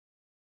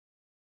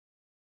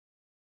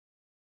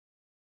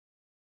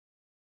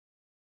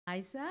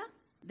Liza.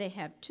 They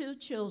have 2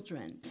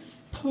 children.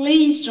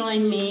 Please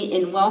join me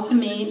in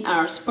welcoming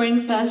our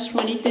SpringFest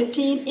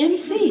 2015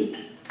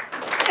 MC.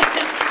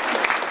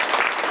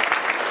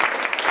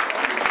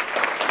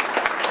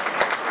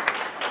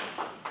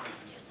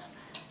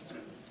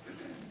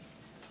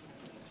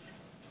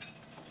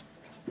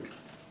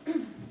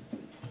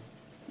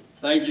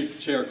 Thank you,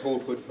 Chair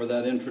Colquitt, for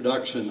that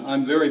introduction.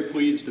 I'm very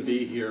pleased to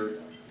be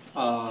here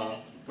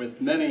with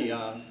many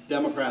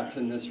Democrats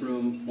in this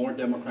room, more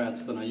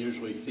Democrats than I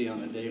usually see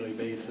on a daily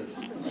basis.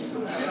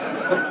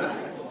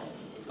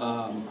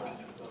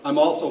 I'm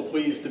also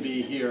pleased to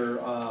be here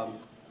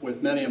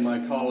with many of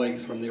my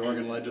colleagues from the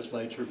Oregon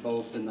Legislature,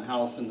 both in the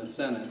House and the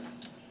Senate,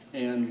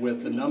 and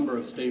with a number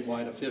of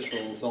statewide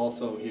officials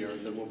also here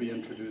that will be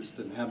introduced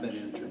and have been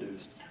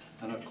introduced,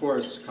 and of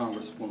course,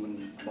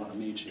 Congresswoman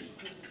Bonamici.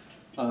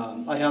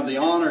 I have the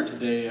honor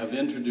today of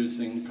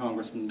introducing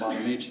Congresswoman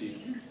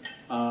Bonamici.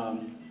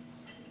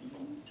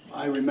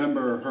 I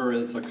remember her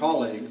as a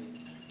colleague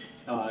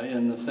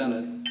in the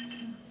Senate,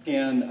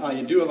 and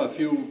I do have a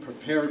few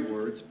prepared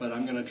words, but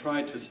I'm going to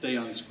try to stay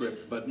on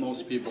script, but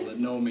most people that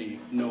know me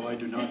know I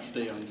do not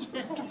stay on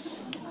script.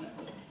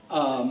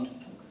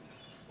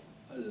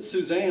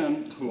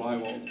 Suzanne, who I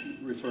will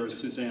refer as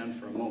Suzanne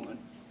for a moment,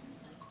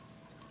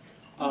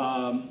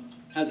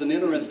 has an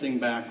interesting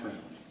background.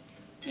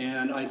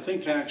 And I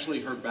think actually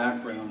her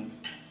background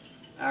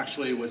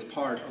actually was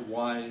part of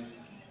why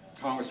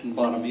Congresswoman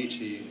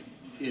Bonamici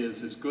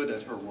is as good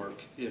at her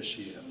work as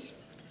she is.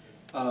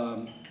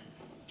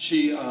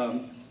 She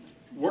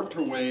worked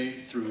her way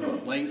through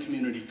Lane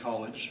Community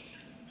College,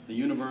 the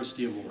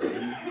University of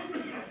Oregon,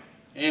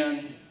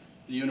 and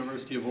the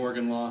University of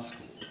Oregon Law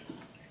School.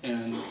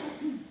 And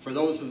for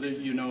those of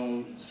you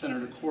know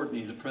Senator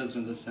Courtney, the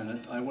President of the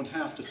Senate, I would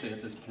have to say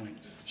at this point,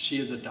 she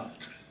is a duck.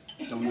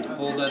 Don't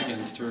hold that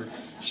against her.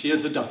 She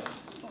is a duck.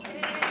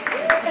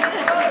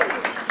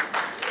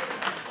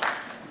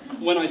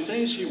 When I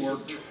say she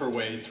worked her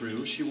way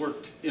through, she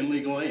worked in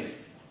legal aid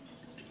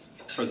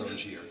for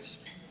those years.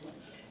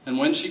 And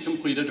when she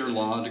completed her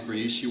law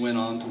degree, she went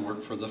on to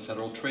work for the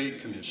Federal Trade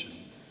Commission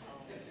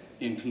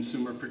in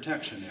consumer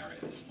protection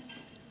areas.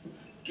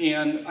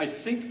 And I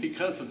think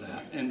because of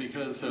that, and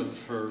because of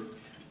her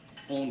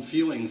own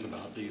feelings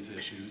about these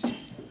issues,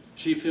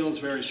 she feels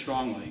very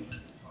strongly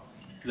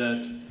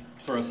that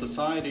for a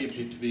society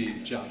to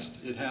be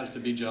just, it has to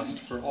be just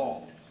for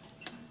all.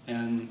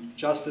 And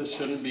justice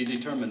shouldn't be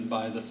determined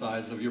by the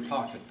size of your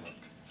pocketbook.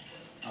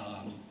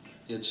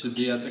 It should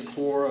be at the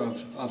core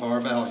of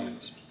our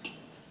values.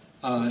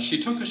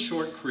 She took a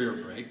short career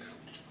break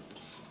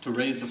to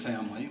raise a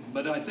family,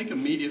 but I think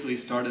immediately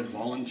started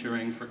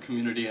volunteering for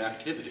community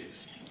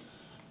activities,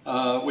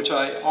 which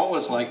I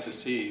always like to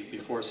see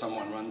before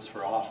someone runs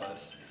for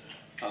office,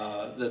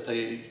 that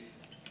they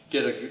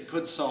get a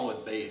good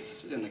solid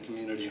base in the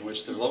community in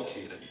which they're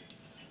located.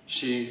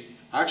 She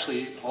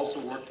actually also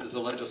worked as a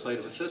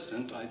legislative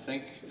assistant, I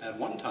think, at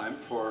one time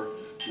for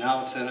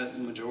now Senate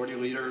Majority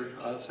Leader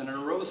Senator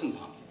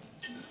Rosenbaum.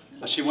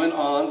 She went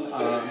on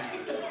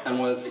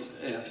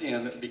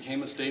and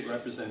became a state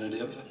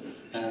representative,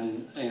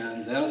 and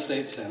then a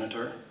state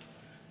senator,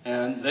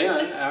 and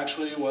then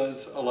actually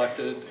was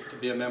elected to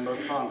be a member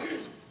of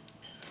Congress.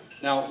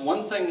 Now,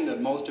 one thing that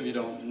most of you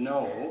don't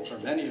know, or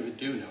many of you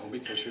do know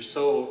because you're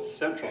so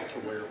central to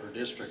where her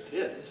district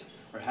is,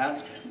 or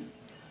has been,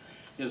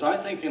 is I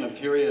think in a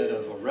period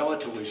of a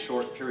relatively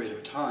short period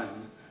of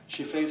time,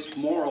 she faced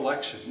more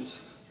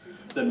elections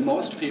than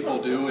most people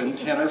do in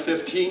 10 or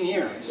 15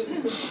 years.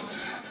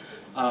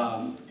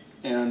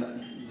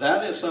 And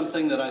that is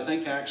something that I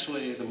think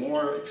actually the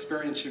more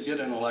experience you get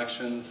in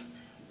elections,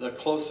 the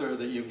closer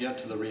that you get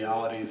to the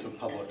realities of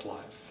public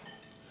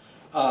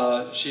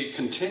life. She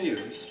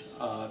continues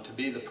to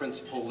be the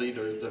principal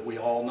leader that we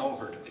all know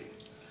her to be.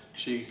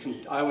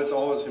 I was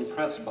always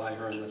impressed by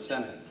her in the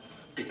Senate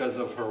because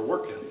of her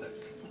work ethic,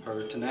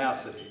 her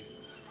tenacity,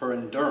 her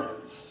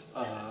endurance,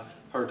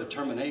 her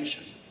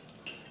determination.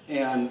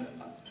 And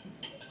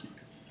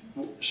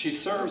she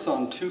serves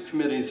on 2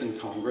 committees in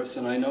Congress,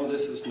 and I know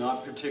this is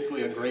not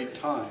particularly a great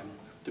time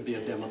to be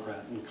a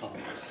Democrat in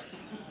Congress.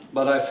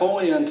 But I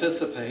fully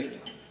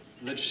anticipate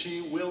that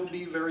she will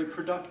be very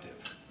productive,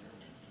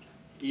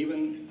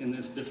 even in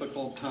this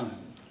difficult time.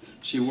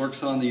 She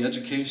works on the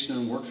Education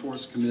and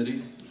Workforce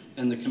Committee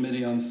and the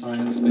Committee on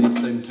Science, Space,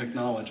 and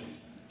Technology.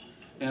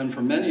 And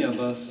for many of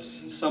us,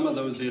 some of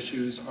those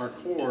issues are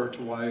core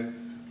to why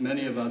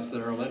many of us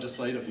that are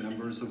legislative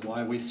members of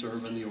why we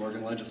serve in the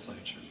Oregon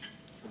Legislature.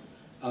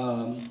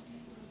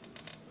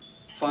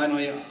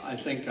 Finally, I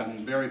think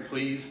I'm very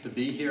pleased to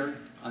be here.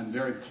 I'm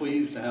very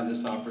pleased to have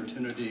this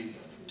opportunity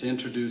to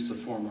introduce a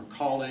former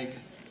colleague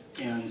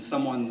and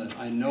someone that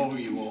I know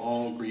you will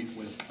all greet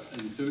with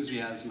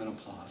enthusiasm and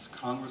applause,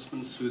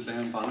 Congresswoman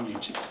Suzanne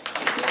Bonamici.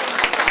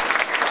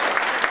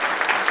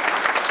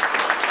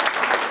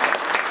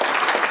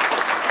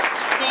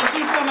 Thank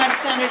you so much,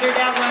 Senator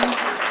Devlin.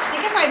 I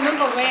think if I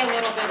move away a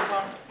little bit,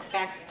 well,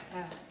 back,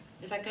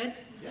 is that good?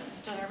 Yeah. You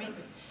still hear me?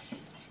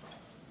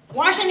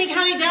 Washington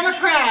County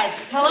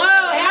Democrats, hello,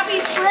 happy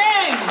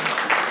spring.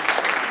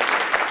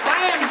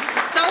 I am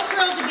so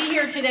thrilled to be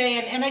here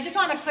today, and I just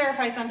want to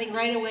clarify something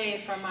right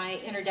away from my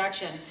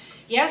introduction.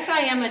 Yes, I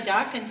am a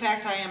duck. In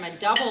fact, I am a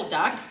double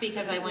duck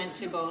because I went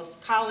to both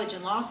college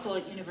and law school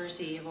at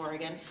University of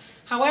Oregon.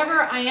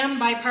 However, I am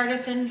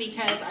bipartisan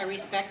because I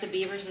respect the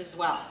Beavers as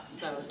well.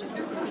 So just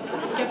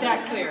get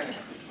that clear.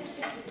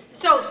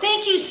 So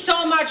thank you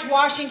so much,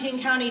 Washington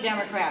County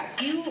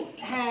Democrats. You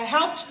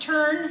helped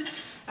turn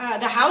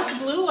the House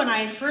blue when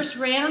I first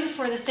ran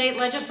for the state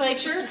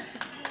legislature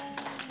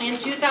in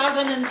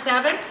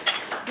 2007.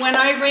 When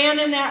I ran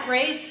in that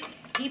race,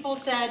 people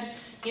said,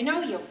 you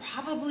know, you'll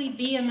probably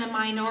be in the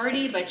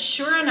minority, but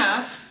sure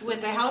enough,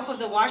 with the help of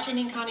the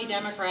Washington County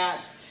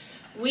Democrats,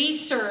 we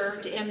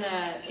served in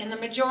the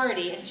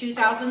majority in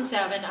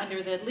 2007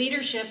 under the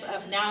leadership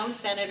of now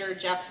Senator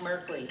Jeff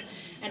Merkley.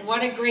 And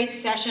what a great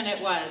session it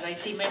was. I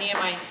see many of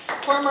my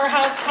former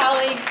House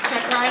colleagues,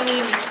 Chuck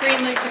Riley, Mitch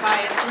Greenlee,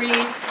 Tobias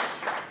Reed.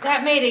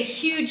 That made a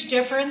huge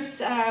difference,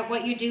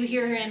 what you do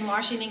here in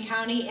Washington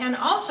County. And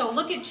also,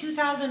 look at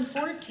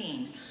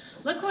 2014.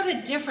 Look what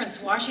a difference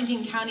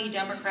Washington County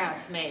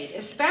Democrats made,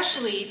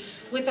 especially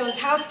with those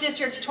House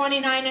Districts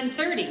 29 and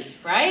 30,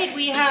 right?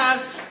 We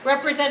have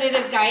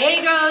Representative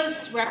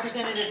Gallegos,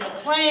 Representative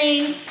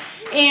McLean,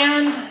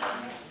 and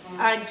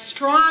a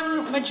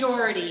strong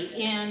majority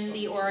in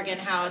the Oregon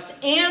House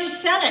and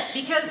Senate,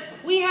 because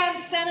we have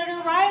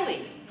Senator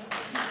Riley.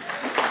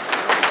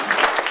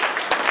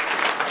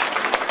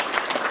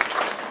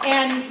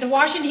 And the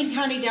Washington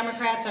County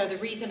Democrats are the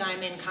reason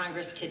I'm in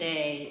Congress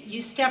today. You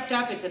stepped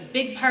up. It's a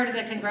big part of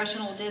the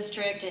congressional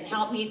district and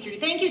helped me through.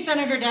 Thank you,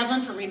 Senator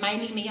Devlin, for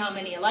reminding me how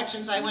many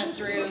elections I went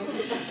through.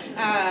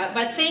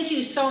 But thank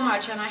you so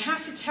much. And I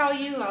have to tell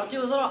you, I'll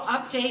do a little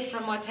update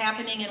from what's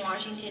happening in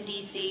Washington,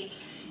 D.C.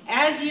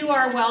 As you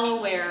are well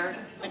aware,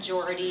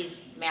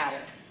 majorities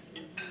matter.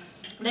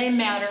 They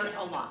matter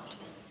a lot.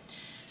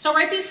 So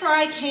right before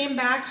I came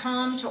back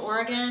home to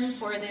Oregon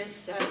for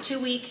this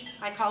 2-week,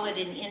 I call it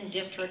an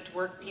in-district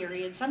work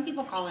period. Some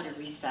people call it a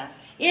recess.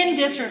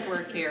 In-district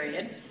work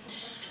period.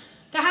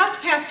 The House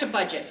passed a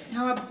budget.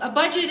 Now, a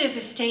budget is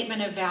a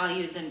statement of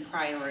values and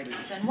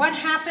priorities. And what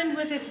happened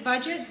with this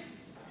budget?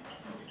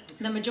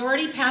 The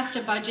majority passed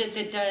a budget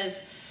that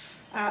does,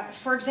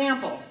 for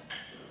example,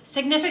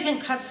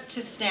 significant cuts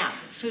to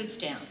food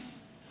stamps,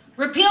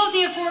 repeals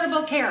the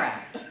Affordable Care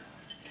Act,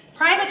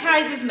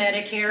 privatizes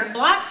Medicare,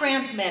 block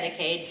grants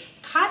Medicaid,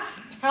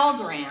 cuts Pell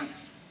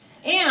Grants,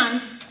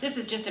 and, this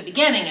is just a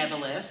beginning of a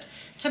list,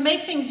 to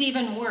make things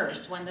even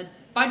worse, when the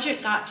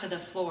budget got to the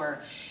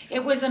floor,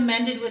 it was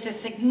amended with a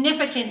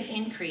significant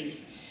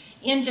increase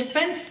in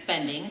defense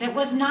spending that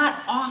was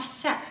not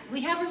offset.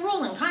 We have a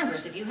rule in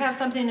Congress, if you have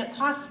something that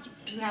costs,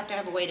 you have to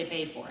have a way to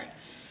pay for it.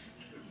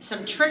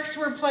 Some tricks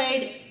were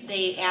played.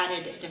 They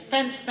added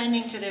defense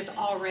spending to this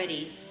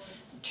already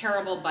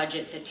terrible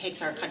budget that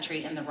takes our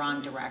country in the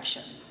wrong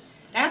direction.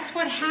 That's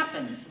what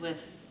happens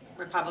with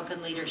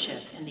Republican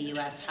leadership in the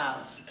U.S.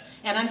 House.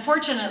 And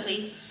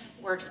unfortunately,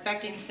 we're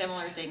expecting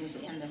similar things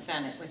in the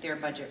Senate with their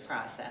budget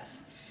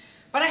process.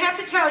 But I have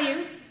to tell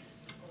you,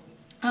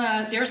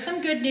 there's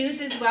some good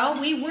news as well.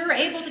 We were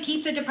able to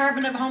keep the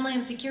Department of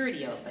Homeland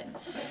Security open.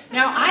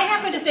 Now, I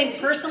happen to think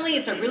personally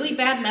it's a really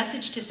bad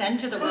message to send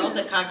to the world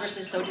that Congress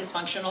is so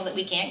dysfunctional that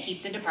we can't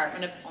keep the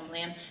Department of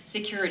Homeland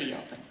Security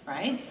open,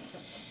 right?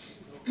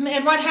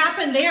 And what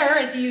happened there,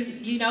 as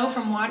you know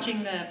from watching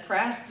the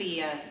press,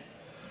 the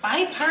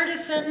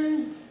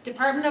bipartisan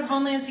Department of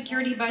Homeland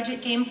Security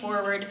budget came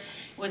forward,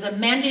 was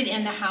amended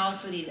in the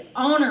House with these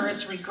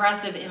onerous,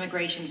 regressive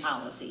immigration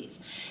policies.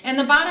 And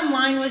the bottom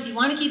line was, you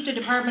want to keep the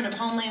Department of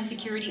Homeland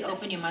Security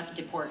open, you must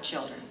deport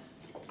children.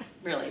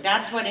 Really,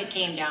 that's what it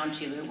came down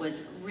to. It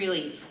was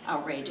really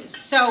outrageous.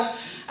 So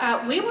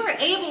we were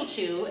able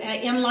to,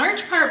 in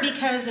large part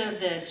because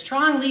of the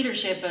strong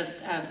leadership of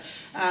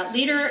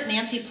Leader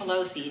Nancy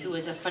Pelosi, who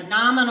is a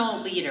phenomenal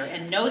leader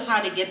and knows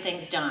how to get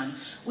things done,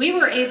 we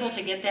were able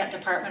to get that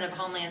Department of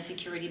Homeland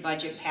Security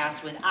budget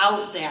passed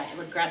without that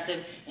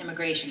regressive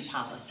immigration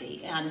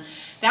policy. And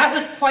that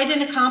was quite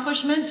an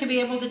accomplishment to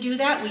be able to do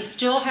that. We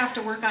still have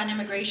to work on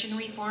immigration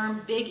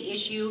reform, big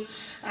issue,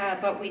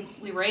 but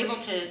we were able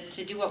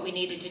to do what we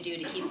needed to do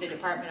to keep the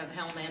Department of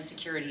Homeland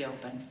Security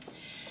open.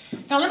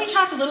 Now let me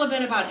talk a little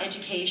bit about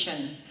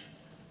education.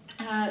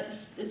 A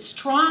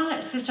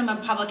strong system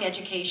of public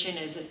education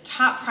is a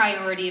top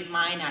priority of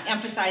mine. I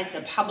emphasize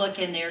the public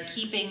in there.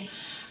 Keeping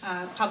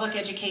public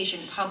education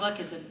public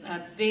is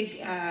a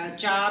big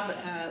job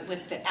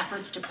with the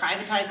efforts to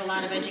privatize a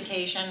lot of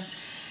education.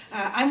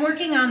 I'm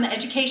working on the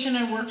Education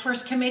and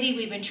Workforce Committee.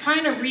 We've been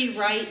trying to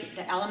rewrite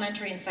the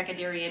Elementary and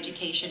Secondary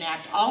Education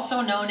Act,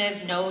 also known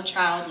as No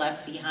Child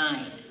Left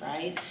Behind,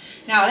 right?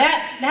 Now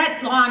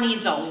that law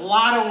needs a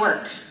lot of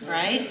work,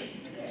 right?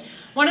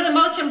 One of the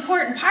most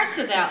important parts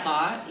of that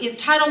law is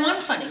Title I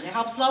funding that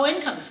helps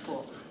low-income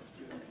schools.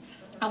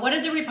 What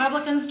did the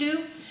Republicans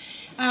do?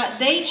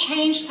 They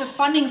changed the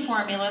funding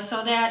formula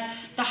so that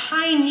the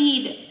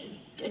high-need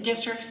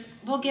districts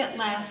will get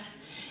less,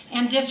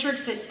 and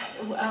districts that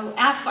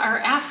are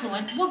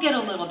affluent will get a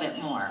little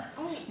bit more.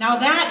 Now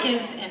that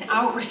is an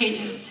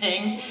outrageous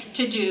thing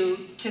to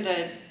do to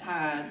the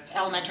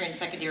Elementary and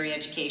Secondary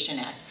Education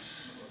Act.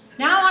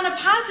 Now on a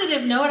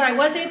positive note, I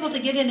was able to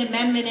get an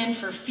amendment in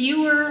for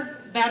fewer,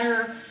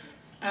 better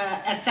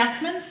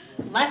assessments,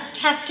 less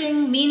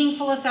testing,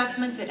 meaningful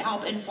assessments that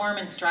help inform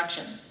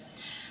instruction.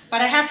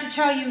 But I have to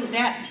tell you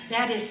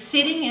that is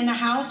sitting in the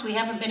House. We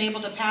haven't been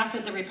able to pass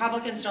it. The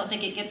Republicans don't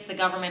think it gets the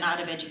government out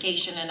of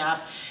education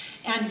enough.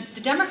 And the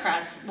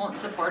Democrats won't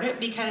support it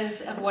because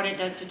of what it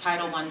does to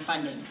Title I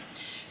funding.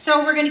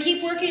 So we're going to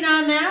keep working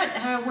on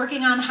that,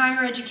 working on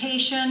higher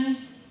education,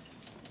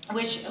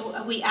 which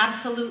we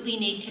absolutely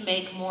need to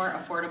make more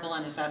affordable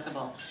and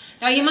accessible.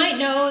 Now you might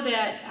know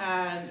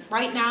that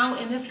right now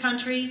in this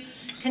country,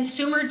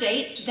 consumer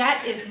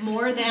debt is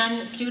more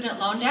than student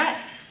loan debt.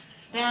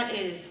 That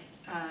is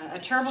a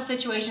terrible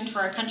situation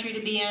for our country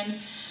to be in.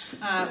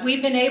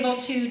 We've been able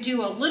to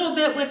do a little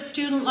bit with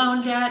student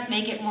loan debt,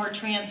 make it more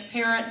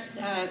transparent,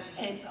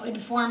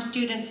 inform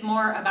students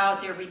more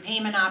about their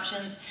repayment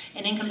options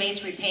and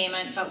income-based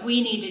repayment, but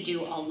we need to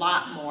do a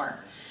lot more.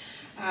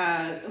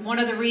 One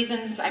of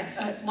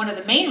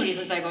the main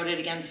reasons I voted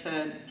against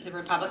the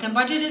Republican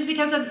budget is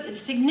because of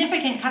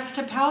significant cuts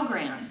to Pell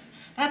Grants.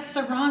 That's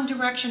the wrong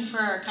direction for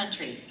our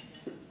country.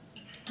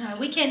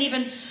 We can't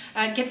even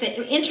get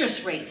the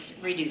interest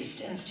rates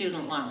reduced in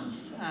student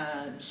loans.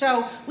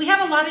 So we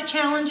have a lot of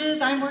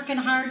challenges. I'm working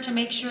hard to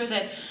make sure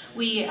that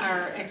we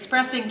are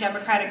expressing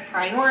Democratic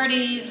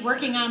priorities,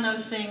 working on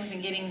those things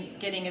and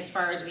getting as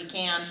far as we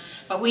can.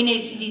 But we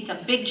need some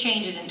big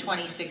changes in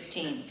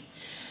 2016.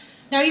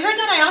 Now you heard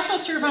that I also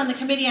serve on the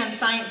Committee on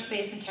Science,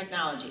 Space, and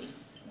Technology.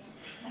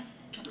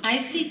 I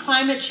see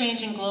climate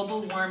change and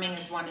global warming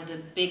as one of the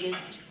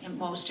biggest and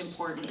most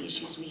important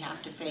issues we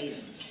have to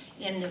face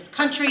in this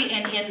country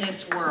and in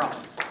this world.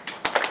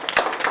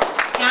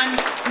 And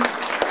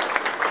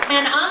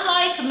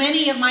unlike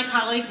many of my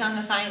colleagues on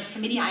the Science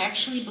Committee, I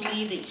actually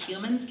believe that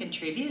humans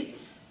contribute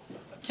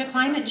to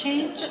climate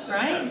change,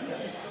 right?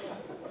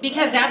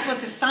 Because that's what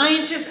the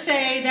scientists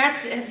say,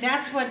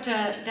 that's what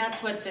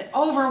the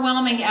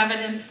overwhelming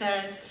evidence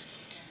says.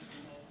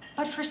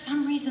 But for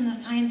some reason, the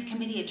Science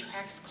Committee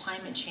attracts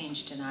climate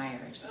change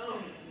deniers.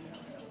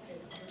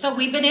 So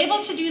we've been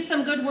able to do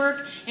some good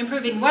work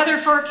improving weather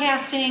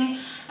forecasting.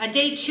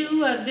 Day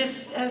 2 of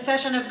this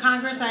session of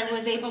Congress, I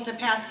was able to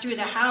pass through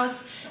the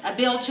House a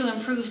bill to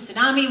improve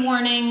tsunami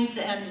warnings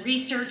and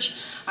research.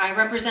 I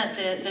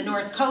represent the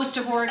north coast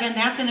of Oregon.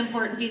 That's an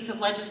important piece of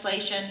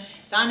legislation.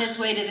 It's on its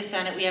way to the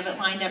Senate. We have it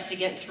lined up to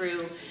get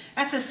through.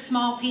 That's a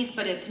small piece,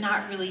 but it's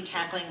not really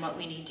tackling what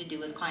we need to do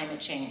with climate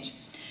change.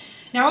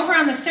 Now over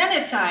on the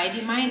Senate side,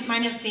 you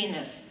might have seen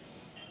this.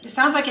 It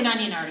sounds like an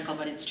Onion article,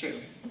 but it's true.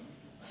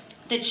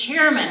 The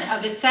chairman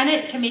of the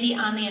Senate Committee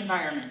on the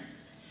Environment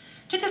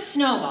took a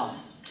snowball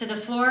to the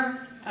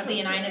floor of the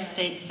United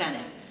States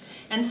Senate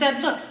and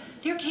said, look,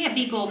 there can't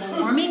be global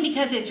warming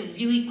because it's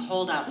really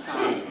cold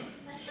outside.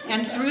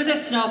 And threw the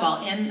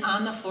snowball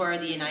on the floor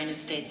of the United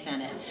States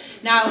Senate.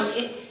 Now,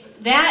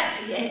 that,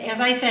 as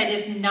I said,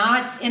 is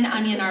not an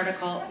Onion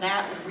article.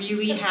 That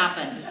really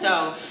happened.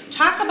 So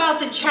talk about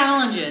the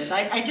challenges.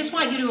 I just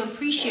want you to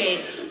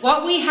appreciate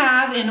what we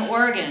have in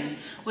Oregon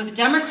with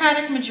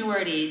Democratic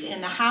majorities in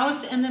the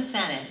House and the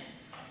Senate.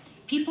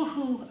 People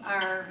who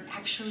are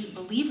actually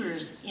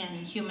believers in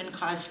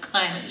human-caused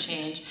climate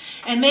change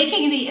and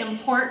making the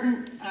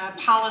important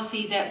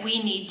policy that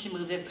we need to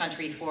move this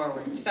country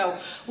forward. So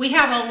we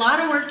have a lot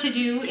of work to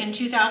do in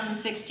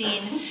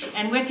 2016,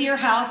 and with your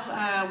help,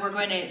 we're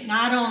going to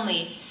not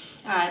only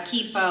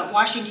keep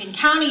Washington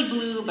County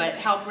blue, but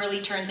help really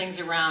turn things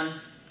around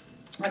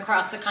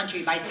across the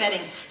country by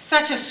setting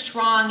such a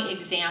strong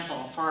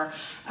example for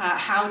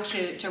how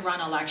to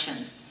run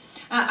elections.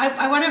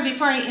 I want to,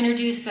 before I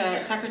introduce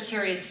the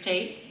Secretary of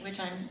State, which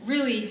I'm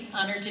really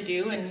honored to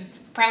do and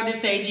proud to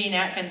say Jeanne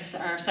Atkins,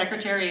 our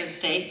Secretary of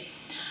State,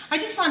 I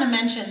just want to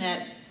mention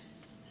that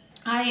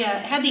I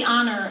had the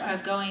honor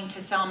of going to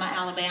Selma,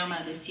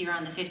 Alabama this year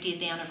on the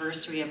 50th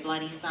anniversary of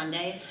Bloody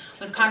Sunday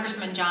with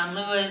Congressman John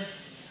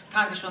Lewis,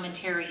 Congresswoman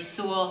Terry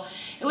Sewell.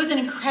 It was an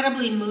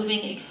incredibly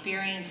moving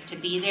experience to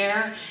be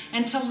there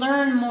and to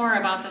learn more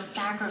about the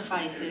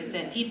sacrifices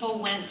that people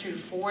went through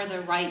for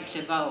the right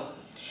to vote.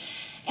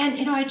 And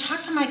you know, I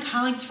talked to my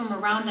colleagues from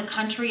around the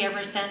country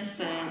ever since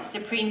the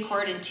Supreme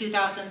Court in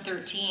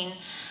 2013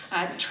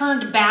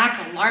 turned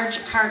back a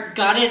large part,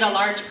 gutted a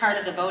large part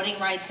of the Voting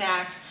Rights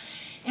Act.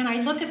 And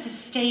I look at the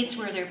states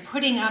where they're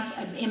putting up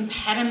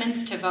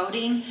impediments to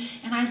voting,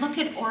 and I look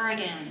at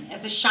Oregon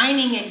as a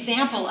shining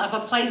example of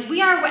a place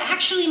we are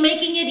actually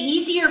making it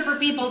easier for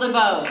people to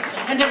vote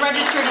and to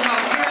register to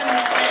vote here in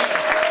the state.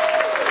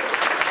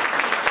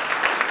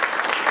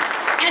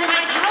 And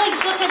my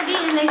colleagues look at me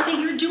and they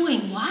say, you're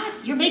doing what?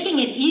 You're making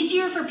it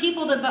easier for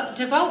people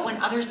to vote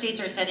when other states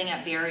are setting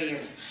up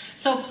barriers.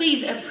 So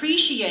please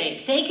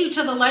appreciate, thank you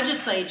to the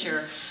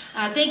legislature,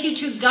 thank you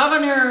to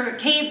Governor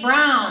Kate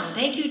Brown,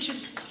 thank you to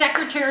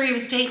Secretary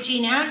of State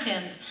Jeanne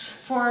Atkins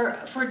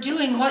for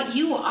doing what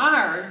you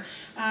are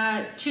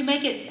to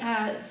make it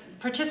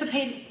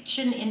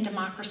participation in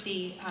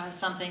democracy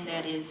something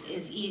that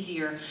is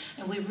easier,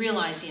 and we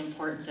realize the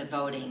importance of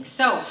voting.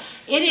 So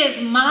it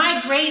is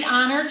my great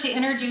honor to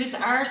introduce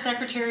our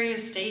Secretary of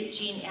State,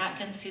 Jeanne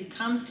Atkins, who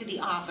comes to the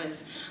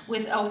office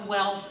with a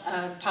wealth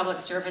of public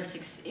servants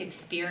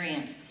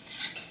experience.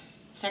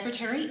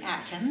 Secretary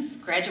Atkins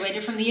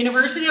graduated from the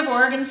University of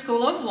Oregon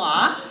School of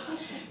Law.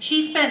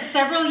 She spent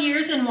several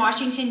years in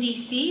Washington,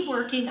 D.C.,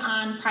 working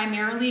on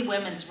primarily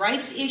women's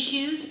rights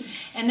issues,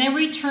 and then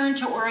returned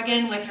to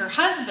Oregon with her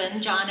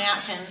husband, Jeanne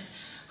Atkins,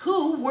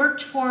 who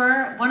worked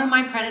for one of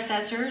my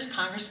predecessors,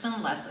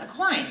 Congressman Les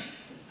Aquine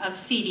of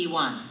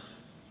CD1.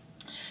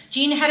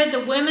 Jeanne headed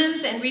the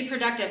Women's and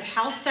Reproductive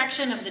Health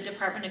section of the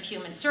Department of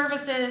Human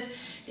Services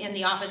in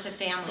the Office of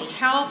Family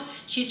Health.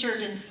 She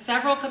served in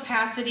several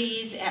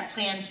capacities at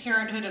Planned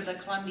Parenthood of the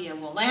Columbia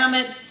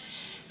Willamette.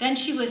 Then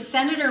she was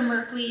Senator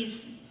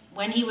Merkley's,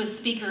 when he was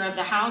Speaker of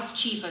the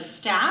House, Chief of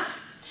Staff,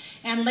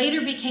 and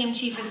later became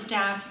Chief of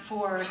Staff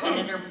for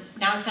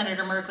now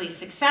Senator Merkley's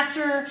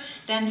successor,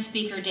 then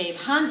Speaker Dave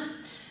Hunt.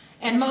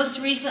 And most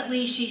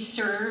recently, she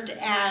served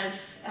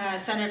as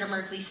Senator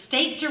Merkley's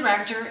State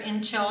Director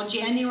until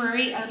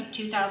January of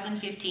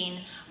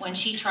 2015, when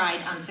she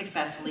tried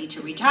unsuccessfully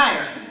to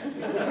retire.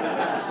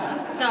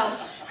 So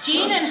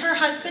Jeanne and her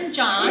husband,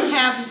 John,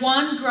 have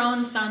one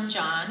grown son,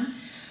 John,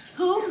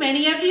 who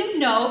many of you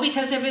know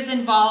because of his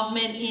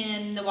involvement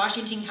in the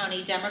Washington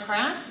County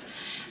Democrats.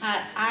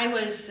 I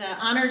was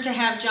honored to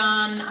have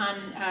John on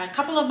a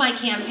couple of my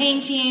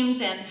campaign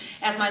teams and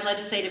as my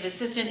legislative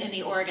assistant in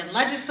the Oregon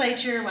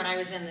Legislature when I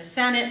was in the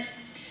Senate.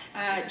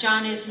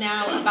 John is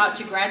now about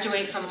to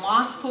graduate from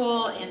law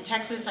school in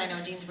Texas. I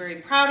know Jeanne's very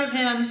proud of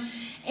him.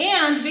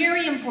 And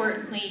very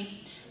importantly,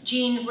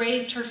 Jeanne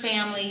raised her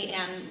family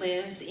and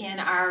lives in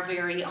our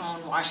very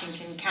own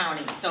Washington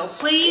County. So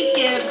please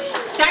give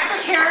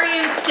Secretary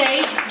of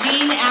State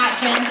Jeanne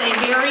Atkins a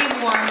very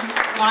warm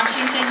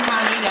Washington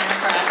County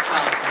Democrats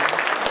welcome.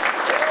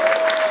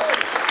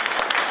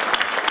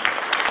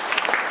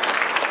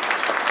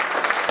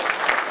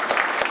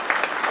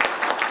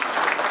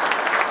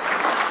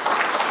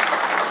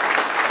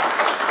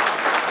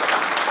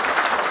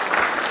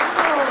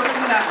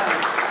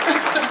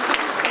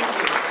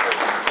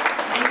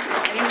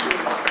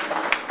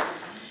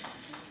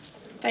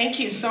 Thank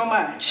you so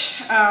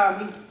much.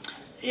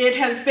 It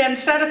has been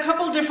said a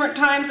couple different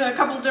times in a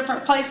couple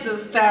different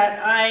places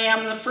that I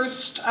am the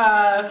first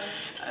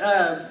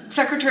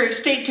Secretary of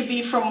State to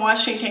be from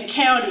Washington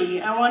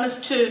County. I want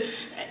us to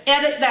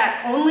edit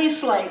that only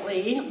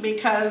slightly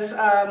because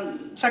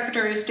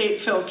Secretary of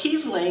State Phil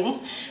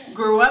Kiesling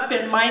grew up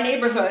in my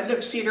neighborhood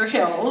of Cedar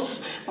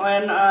Hills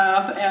and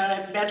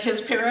I met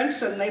his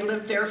parents and they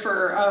lived there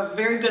for a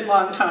very good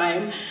long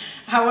time.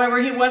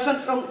 However, he wasn't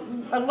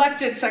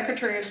elected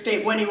Secretary of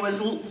State when he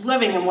was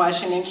living in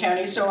Washington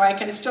County, so I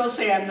can still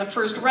say I'm the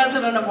first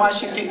resident of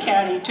Washington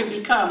County to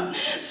become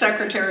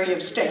Secretary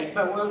of State,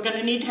 but we're going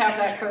to need to have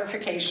that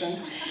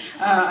clarification.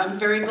 I'm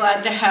very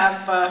glad to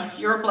have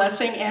your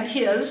blessing and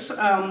his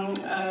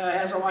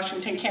as a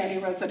Washington County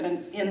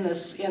resident in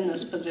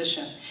this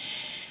position.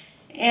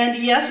 And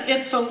yes,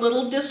 it's a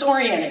little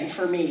disorienting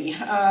for me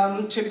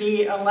to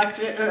be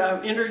elected,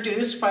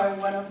 introduced by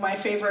one of my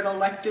favorite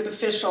elected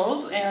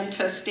officials and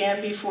to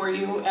stand before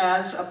you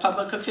as a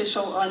public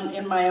official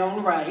in my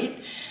own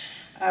right.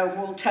 I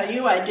will tell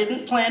you, I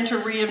didn't plan to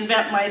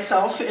reinvent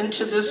myself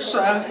into this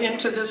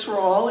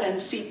role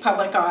and seek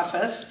public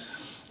office.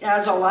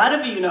 As a lot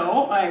of you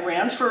know, I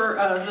ran for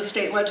the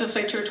state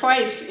legislature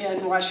twice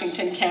in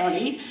Washington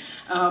County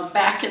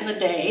back in the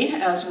day,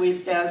 as we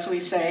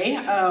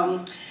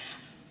say.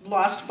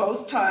 Lost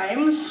both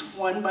times,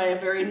 won by a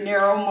very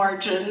narrow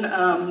margin,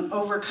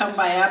 overcome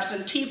by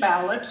absentee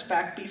ballots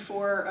back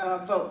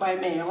before vote by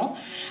mail.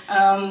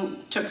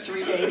 Took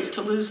 3 days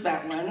to lose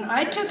that one.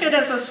 I took it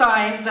as a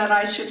sign that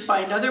I should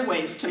find other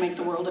ways to make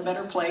the world a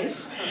better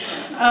place.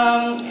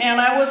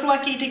 And I was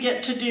lucky to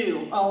get to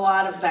do a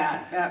lot of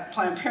that at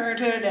Planned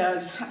Parenthood,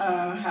 as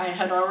I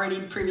had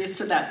already previous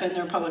to that been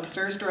their public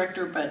affairs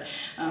director, but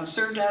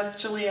served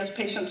actually as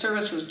patient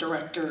services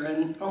director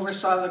and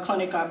oversaw the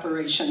clinic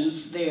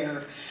operations there.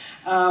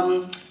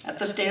 At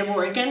the state of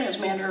Oregon as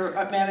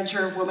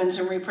manager of Women's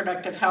and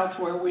Reproductive Health,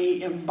 where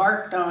we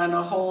embarked on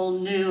a whole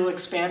new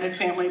expanded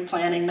family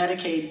planning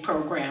Medicaid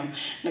program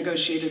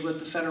negotiated with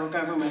the federal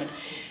government.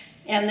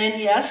 And then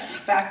yes,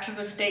 back to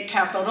the state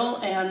capitol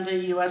and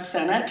the US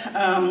Senate,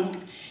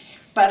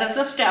 but as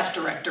a staff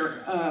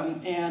director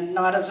and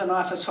not as an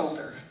office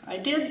holder. I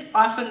did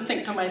often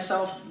think to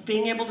myself,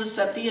 being able to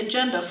set the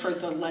agenda for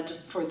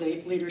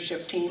the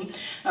leadership team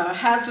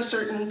has a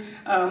certain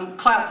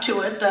clout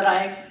to it that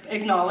I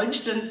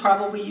acknowledged and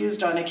probably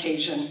used on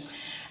occasion.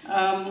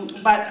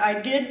 But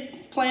I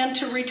did plan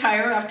to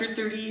retire after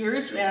 30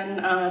 years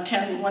and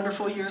 10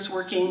 wonderful years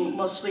working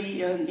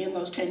mostly in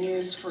those 10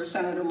 years for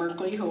Senator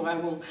Merkley, who I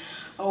will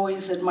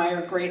always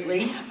admire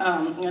greatly,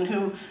 and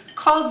who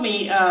called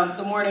me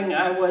the morning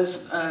it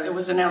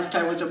was announced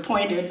I was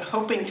appointed,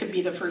 hoping to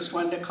be the first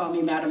one to call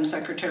me Madam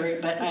Secretary,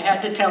 but I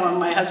had to tell him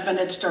my husband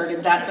had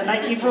started that the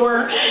night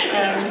before,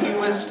 and he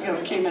was,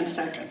 came in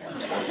second.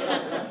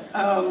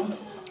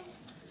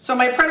 So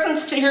my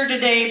presence here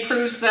today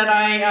proves that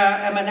I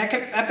am an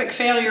epic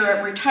failure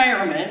at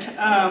retirement.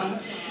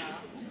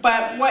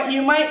 But what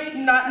you might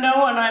not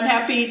know, and I'm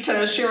happy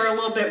to share a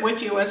little bit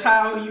with you, is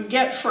how you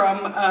get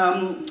from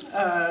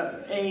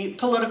a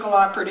political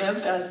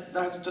operative, as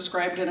was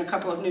described in a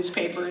couple of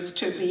newspapers,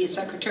 to be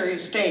Secretary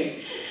of State.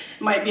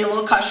 It might be a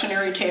little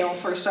cautionary tale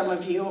for some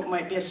of you. It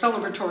might be a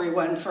celebratory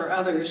one for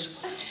others.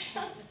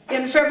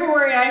 In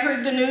February, I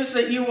heard the news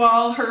that you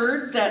all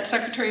heard, that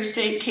Secretary of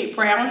State Kate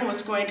Brown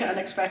was going to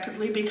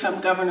unexpectedly become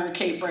Governor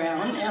Kate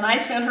Brown, and I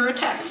sent her a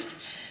text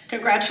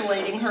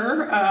congratulating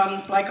her,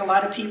 like a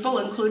lot of people,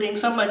 including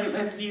some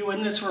of you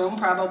in this room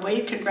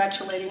probably,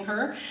 congratulating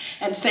her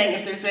and saying,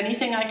 if there's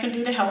anything I can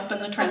do to help in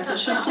the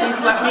transition, please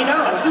let me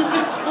know.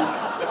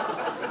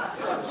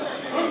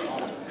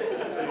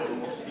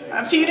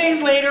 A few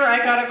days later, I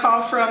got a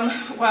call from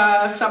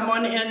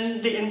someone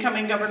in the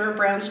incoming Governor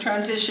Brown's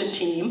transition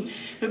team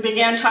who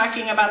began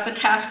talking about the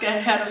task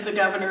ahead of the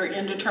governor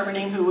in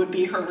determining who would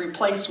be her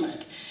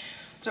replacement.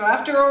 So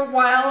after a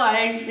while,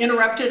 I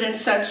interrupted and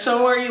said,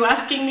 so are you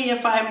asking me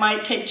if I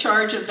might take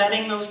charge of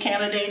vetting those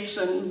candidates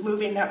and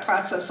moving that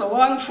process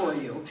along for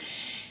you?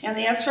 And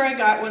the answer I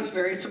got was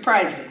very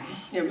surprising.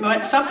 It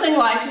went something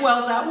like,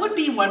 well, that would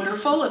be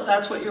wonderful if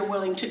that's what you're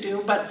willing to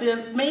do, but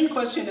the main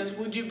question is,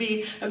 would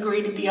you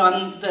agree to be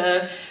on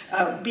the,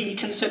 be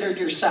considered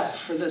yourself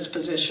for this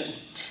position?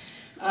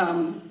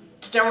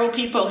 Several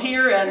people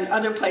here and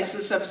other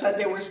places have said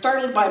they were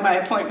startled by my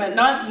appointment,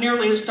 not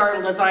nearly as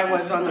startled as I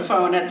was on the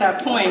phone at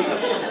that point.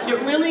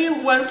 It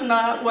really was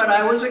not what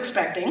I was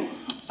expecting.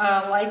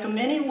 Like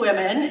many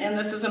women, and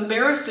this is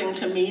embarrassing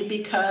to me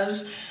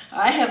because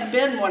I have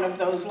been one of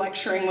those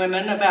lecturing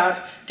women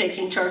about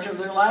taking charge of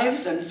their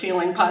lives and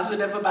feeling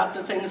positive about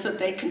the things that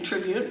they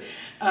contribute.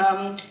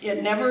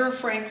 It never,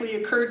 frankly,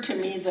 occurred to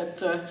me that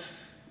the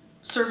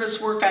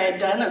service work I had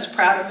done, as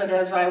proud of it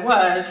as I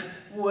was,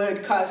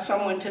 would cause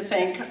someone to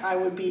think I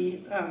would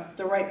be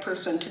the right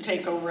person to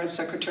take over as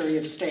Secretary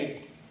of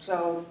State.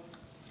 So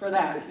for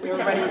that, we were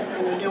ready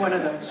to do one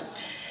of those.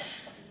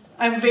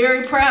 I'm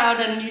very proud,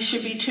 and you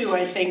should be too,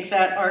 I think,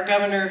 that our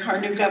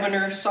new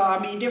governor saw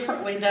me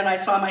differently than I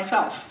saw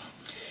myself.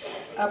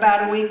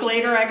 About a week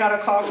later, I got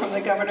a call from the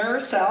governor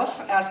herself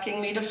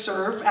asking me to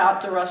serve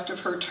out the rest of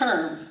her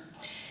term.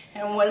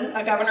 And when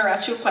a governor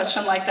asks you a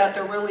question like that,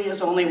 there really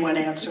is only one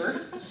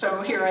answer.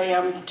 So here I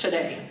am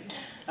today.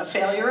 A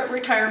failure at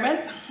retirement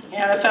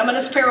and a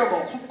feminist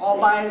parable all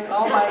by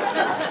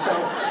itself. So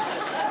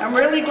I'm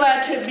really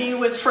glad to be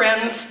with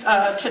friends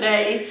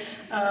today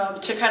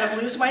to kind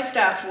of lose my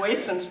staff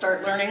voice and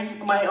start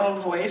learning my own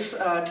voice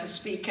to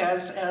speak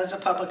as a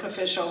public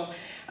official.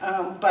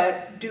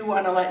 But do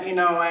want to let you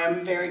know I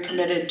am very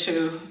committed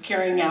to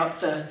carrying out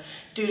the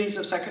duties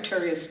of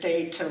Secretary of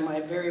State to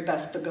my very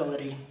best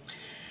ability.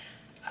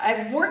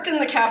 I've worked in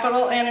the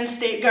Capitol and in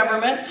state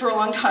government for a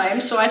long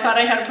time, so I thought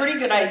I had a pretty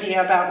good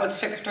idea about what the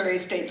Secretary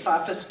of State's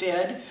office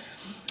did.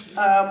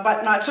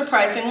 But not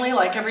surprisingly,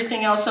 like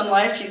everything else in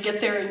life, you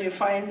get there and you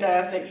find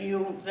that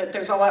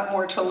there's a lot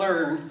more to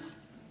learn.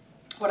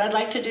 What I'd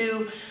like to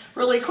do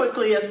really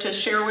quickly is to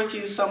share with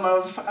you some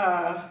of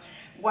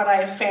what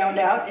I found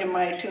out in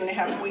my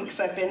 2.5 weeks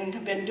I've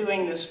been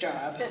doing this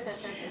job.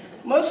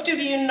 Most of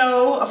you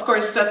know, of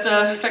course, that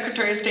the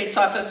Secretary of State's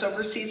office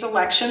oversees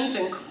elections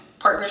in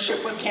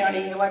partnership with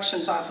county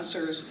elections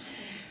officers.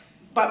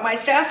 But my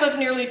staff of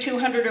nearly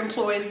 200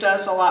 employees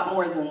does a lot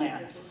more than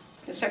that.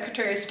 The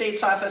Secretary of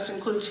State's office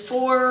includes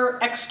 4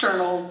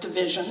 external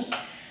divisions: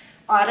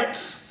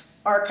 audits,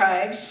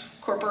 archives,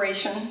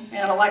 corporation,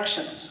 and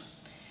elections.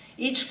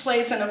 Each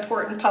plays an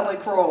important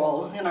public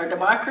role in our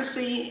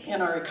democracy,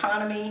 in our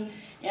economy,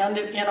 and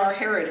in our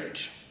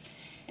heritage.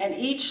 And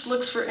each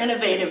looks for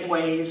innovative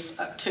ways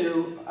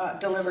to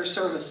deliver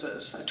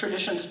services. A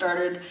tradition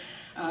started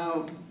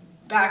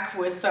back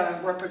with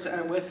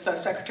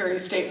Secretary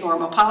of State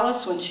Norma Powell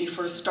when she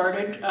first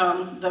started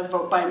the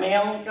vote by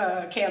mail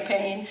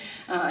campaign,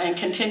 and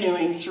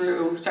continuing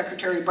through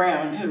Secretary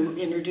Brown, who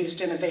introduced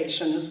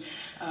innovations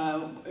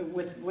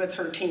with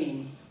her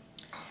team.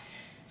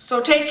 So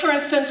take, for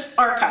instance,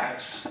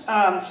 archives.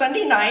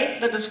 Sunday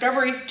night, the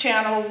Discovery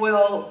Channel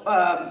will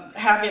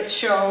have its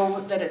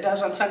show that it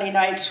does on Sunday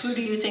nights, Who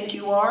Do You Think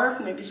You Are?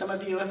 Maybe some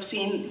of you have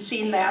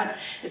seen that.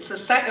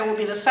 It will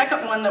be the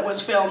second one that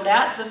was filmed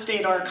at the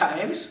State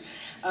Archives.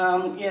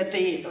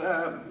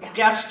 The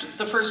guest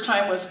the first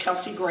time was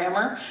Kelsey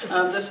Grammer.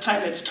 This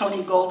time it's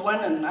Tony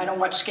Goldwyn, and I don't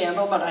watch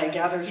Scandal, but I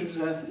gather he's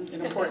an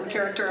important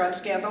character on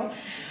Scandal.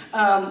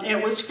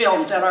 It was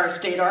filmed at our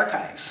State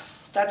Archives.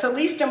 That's at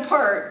least in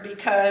part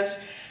because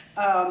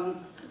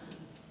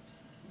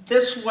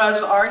This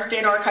was, our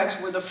state archives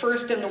were the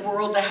first in the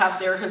world to have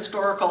their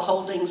historical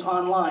holdings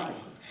online.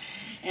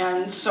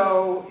 And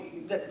so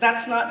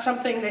that's not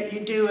something that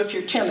you do if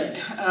you're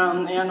timid,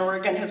 and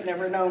Oregon has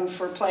never known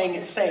for playing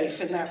it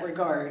safe in that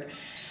regard.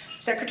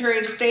 Secretary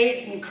of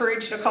State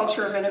encouraged a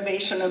culture of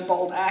innovation and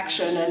bold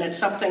action, and it's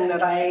something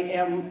that I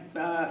am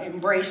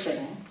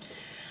embracing.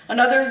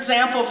 Another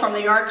example from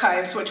the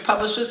archives, which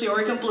publishes the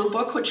Oregon Blue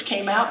Book, which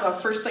came out,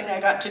 the first thing I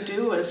got to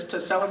do was to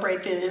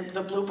celebrate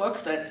the Blue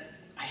Book that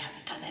I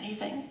hadn't done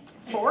anything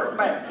for,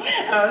 but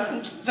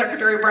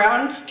Secretary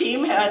Brown's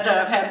team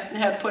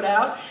had put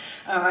out.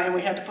 And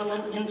we had to put a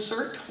little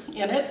insert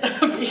in it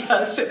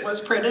because it was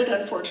printed,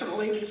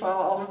 unfortunately, before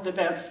all of the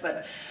events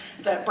that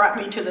brought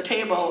me to the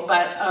table.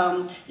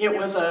 But it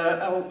was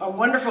a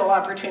wonderful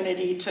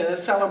opportunity to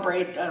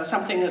celebrate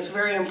something that's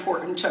very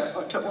important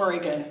to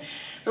Oregon.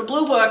 The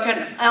Blue Book,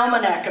 an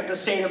almanac of the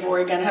state of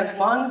Oregon, has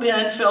long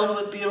been filled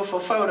with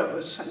beautiful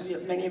photos.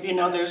 Many of you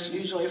know there's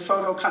usually a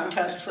photo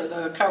contest for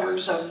the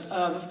covers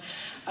of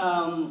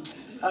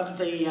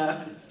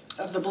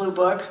the Blue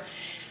Book.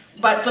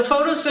 But the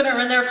photos that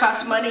are in there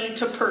cost money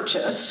to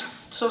purchase.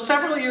 So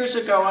several years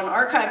ago, an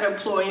archive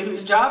employee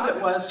whose job it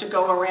was to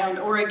go around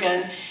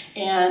Oregon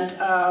and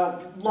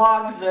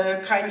log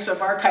the kinds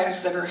of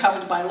archives that are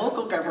held by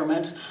local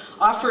governments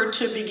offered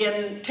to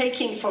begin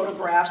taking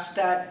photographs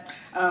that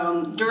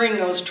during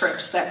those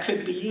trips that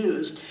could be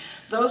used.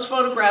 Those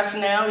photographs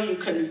now you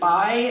can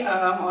buy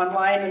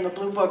online in the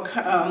Blue Book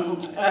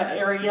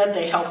area.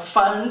 They help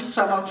fund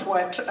some of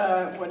what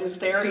is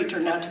there. He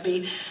turned out to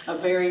be a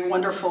very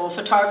wonderful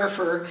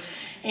photographer.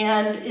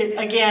 And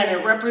again,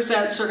 it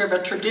represents sort of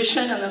a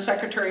tradition in the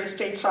Secretary of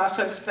State's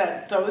office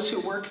that those who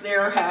work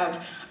there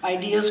have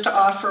ideas to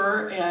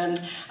offer.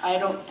 And I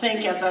don't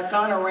think, as I've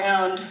gone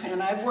around,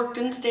 and I've worked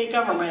in state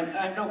government,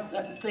 I don't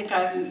think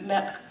I've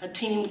met a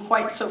team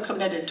quite so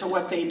committed to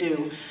what they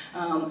do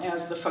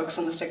as the folks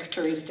in the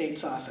Secretary of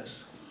State's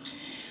office.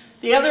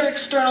 The other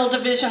external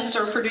divisions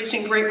are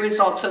producing great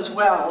results as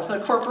well.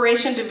 The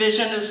Corporation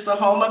Division is the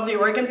home of the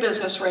Oregon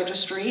Business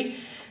Registry.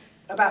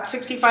 About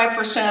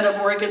 65%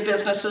 of Oregon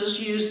businesses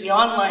use the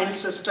online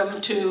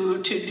system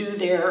to do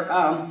their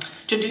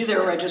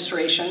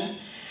registration.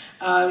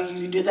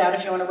 You do that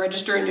if you want to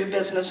register a new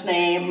business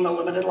name, a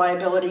limited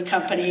liability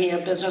company, a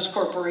business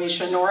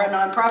corporation, or a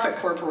nonprofit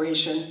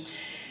corporation.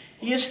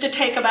 It used to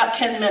take about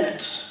 10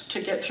 minutes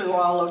to get through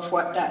all of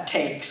what that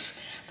takes.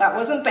 That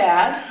wasn't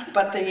bad,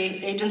 but the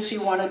agency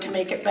wanted to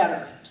make it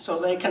better. So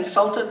they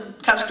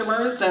consulted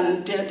customers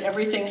and did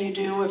everything you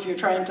do if you're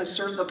trying to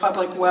serve the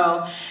public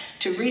well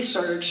to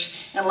research.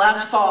 And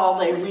last fall,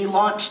 they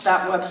relaunched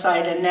that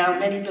website, and now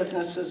many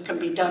businesses can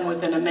be done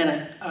within a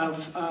minute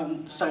of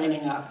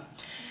signing up.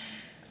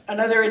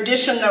 Another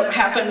addition that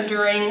happened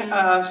during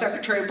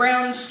Secretary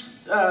Brown's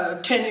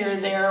tenure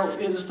there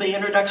is the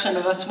introduction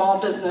of a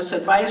small business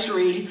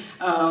advisory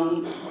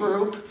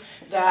group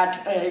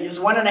that is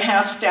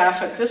 1.5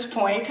 staff at this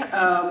point,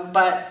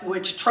 but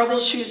which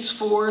troubleshoots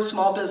for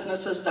small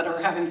businesses that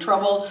are having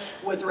trouble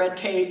with red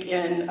tape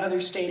in other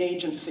state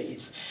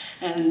agencies,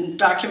 and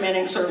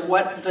documenting sort of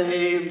what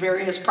the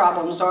various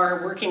problems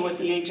are, working with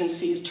the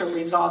agencies to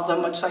resolve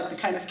them, much like the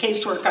kind of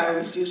casework I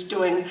was just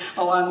doing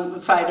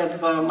alongside of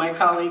my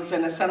colleagues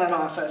in the Senate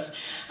office.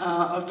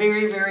 A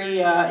very, very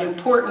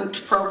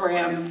important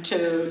program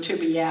to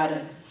be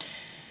added.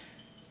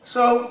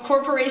 So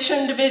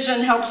Corporation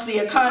Division helps the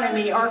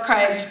economy,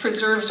 Archives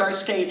preserves our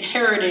state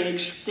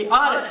heritage. The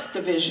Audits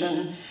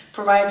Division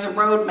provides a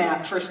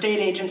roadmap for state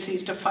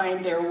agencies to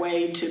find their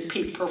way to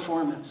peak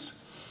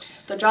performance.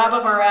 The job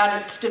of our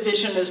Audits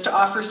Division is to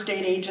offer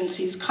state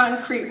agencies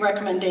concrete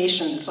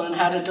recommendations on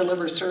how to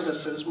deliver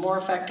services more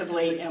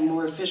effectively and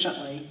more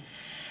efficiently.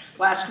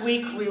 Last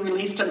week, we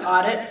released an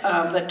audit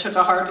that took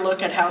a hard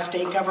look at how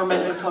state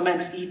government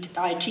implements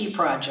IT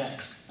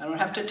projects. I don't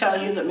have to tell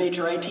you that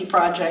major IT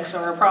projects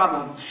are a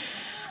problem.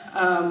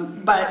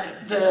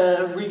 But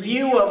the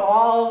review of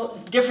all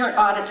different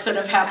audits that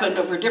have happened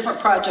over different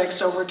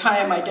projects over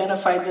time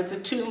identified that the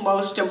two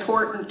most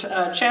important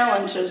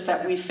challenges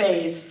that we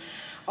face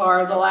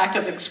are the lack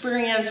of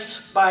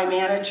experience by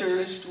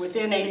managers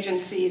within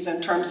agencies in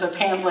terms of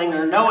handling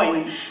or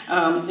knowing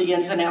the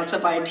ins and outs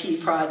of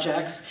IT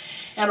projects.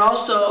 And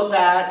also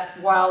that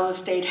while the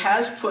state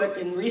has put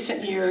in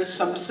recent years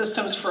some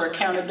systems for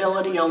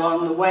accountability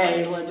along the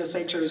way, the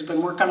legislature has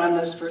been working on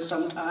this for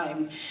some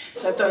time,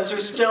 that those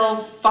are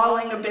still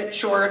falling a bit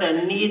short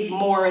and need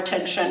more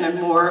attention and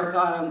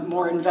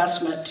more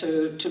investment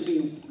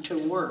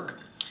to work.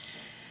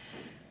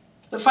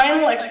 The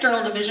final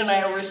external division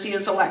I oversee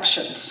is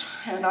elections.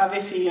 And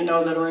obviously you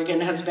know that Oregon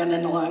has been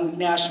a long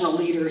national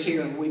leader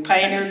here. We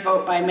pioneered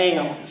vote by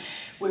mail.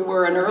 We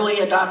were an early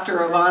adopter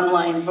of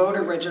online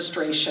voter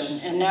registration,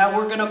 and now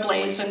we're going to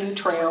blaze a new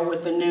trail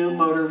with the new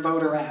Motor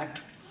Voter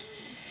Act.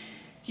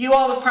 You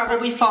all have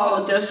probably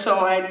followed this,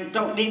 so I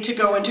don't need to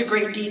go into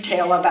great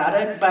detail about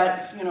it,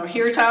 but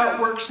here's how it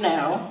works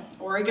now.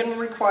 Oregon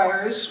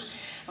requires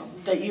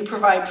that you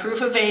provide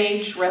proof of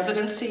age,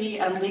 residency,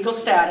 and legal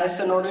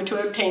status in order to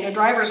obtain a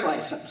driver's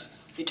license.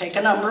 You take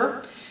a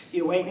number,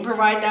 you wait and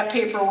provide that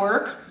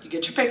paperwork, you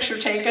get your picture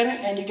taken,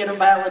 and you get a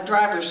valid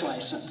driver's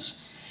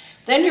license.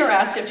 Then you're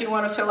asked if you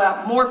want to fill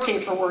out more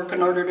paperwork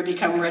in order to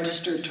become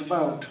registered to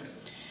vote.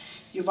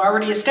 You've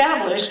already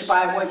established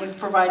by what you've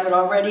provided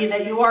already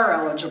that you are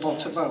eligible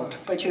to vote,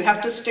 but you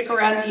have to stick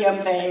around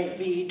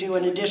DMV, do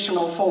an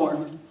additional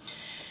form.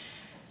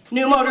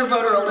 New motor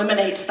voter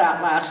eliminates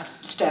that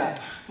last step.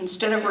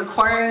 Instead of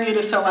requiring you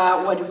to fill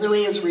out what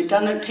really is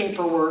redundant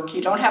paperwork,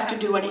 you don't have to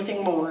do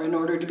anything more in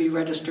order to be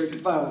registered to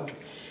vote.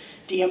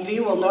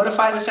 DMV will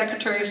notify the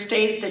Secretary of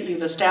State that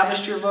you've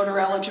established your voter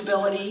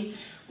eligibility,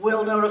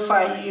 will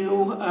notify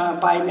you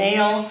by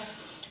mail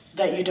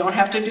that you don't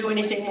have to do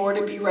anything more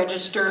to be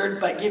registered,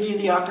 but give you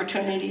the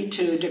opportunity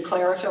to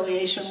declare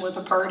affiliation with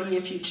a party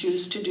if you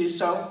choose to do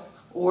so,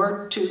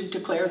 or to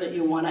declare that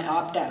you want to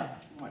opt out.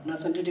 Want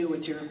nothing to do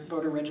with your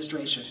voter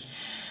registration.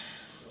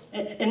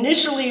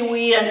 Initially,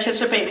 we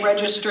anticipate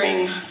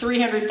registering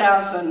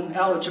 300,000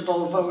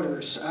 eligible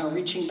voters,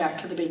 reaching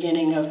back to the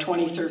beginning of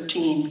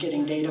 2013,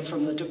 getting data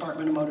from the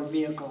Department of Motor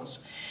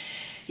Vehicles.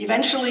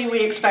 Eventually, we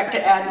expect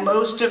to add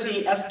most of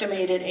the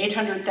estimated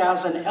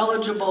 800,000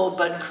 eligible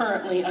but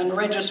currently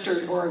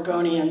unregistered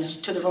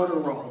Oregonians to the voter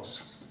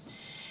rolls.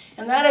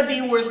 And that'd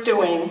be worth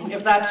doing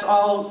if that's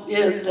all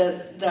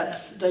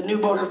that the New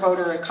Motor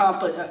Voter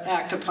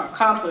Act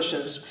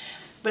accomplishes.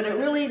 But it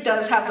really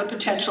does have the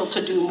potential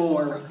to do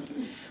more.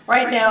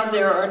 Right now,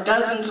 there are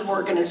dozens of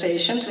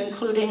organizations,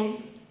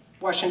 including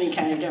Washington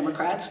County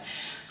Democrats,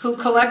 who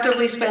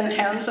collectively spend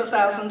tens of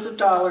thousands of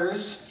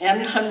dollars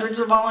and hundreds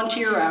of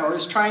volunteer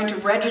hours trying to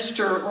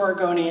register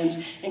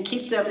Oregonians and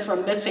keep them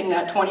from missing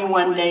that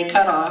 21-day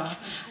cutoff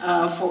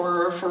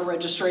for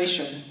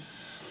registration.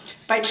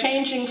 By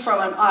changing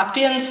from an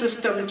opt-in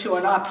system to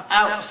an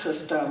opt-out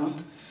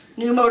system,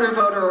 New Motor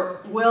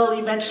Voter will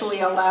eventually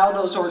allow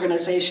those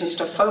organizations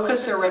to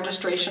focus their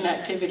registration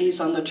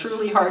activities on the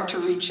truly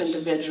hard-to-reach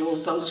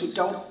individuals, those who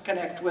don't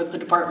connect with the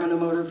Department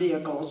of Motor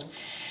Vehicles,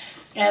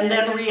 and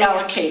then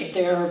reallocate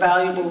their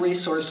valuable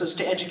resources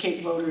to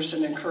educate voters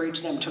and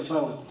encourage them to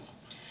vote.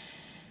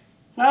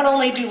 Not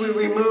only do we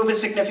remove a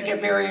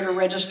significant barrier to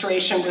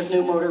registration with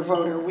New Motor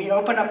Voter, we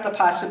open up the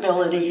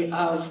possibility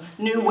of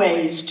new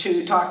ways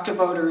to talk to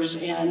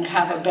voters and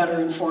have a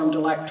better informed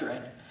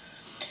electorate.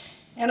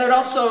 And it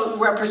also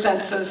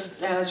represents,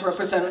 as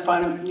Representative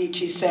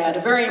Bonamici said,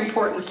 a very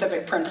important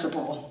civic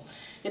principle.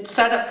 It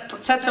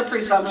sets a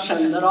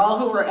presumption that all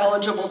who are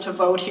eligible to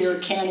vote here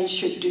can and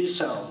should do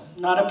so,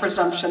 not a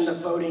presumption that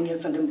voting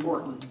isn't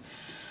important.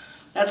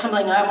 That's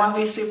something I'm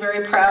obviously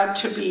very proud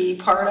to be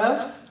part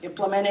of.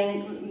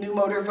 Implementing New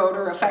Motor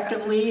Voter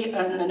effectively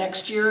in the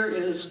next year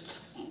is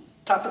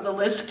top of the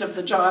list of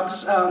the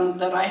jobs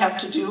that I have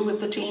to do with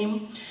the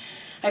team.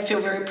 I feel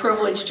very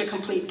privileged to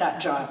complete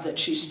that job that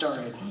she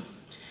started.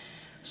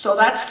 So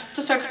that's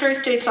the Secretary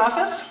of State's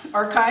office,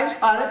 archives,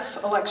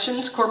 audits,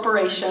 elections,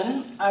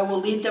 corporation. I will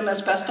lead them as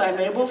best I'm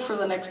able for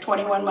the next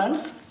 21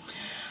 months.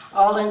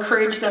 I'll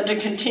encourage them to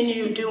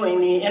continue doing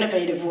the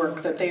innovative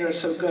work that they are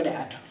so good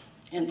at.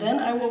 And then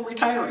I will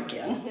retire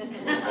again.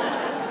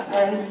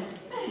 And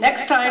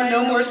next time,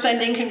 no more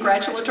sending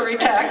congratulatory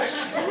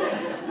texts.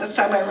 This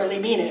time I really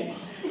mean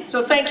it.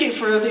 So thank you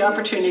for the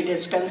opportunity to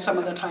spend some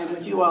of the time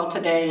with you all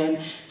today, and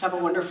have a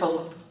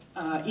wonderful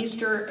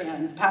Easter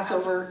and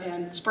Passover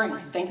and spring.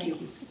 Thank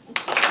you.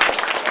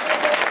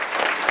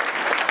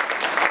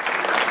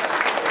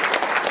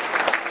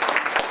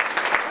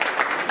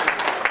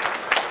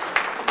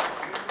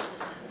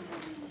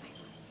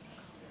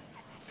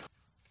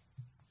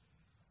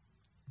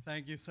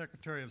 Thank you,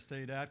 Secretary of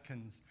State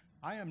Atkins.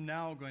 I am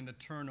now going to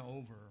turn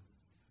over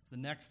the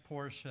next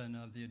portion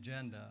of the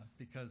agenda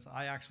because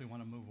I actually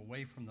want to move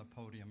away from the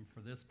podium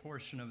for this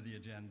portion of the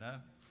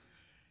agenda.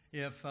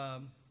 If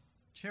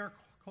Chair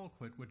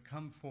Colquitt would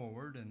come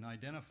forward and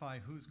identify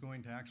who's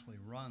going to actually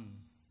run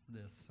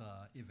this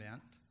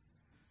event.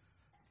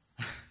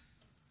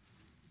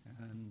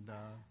 And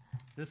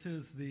this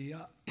is the,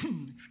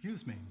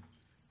 excuse me,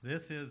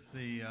 this is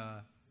the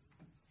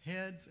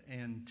heads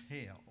and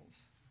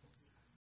tails.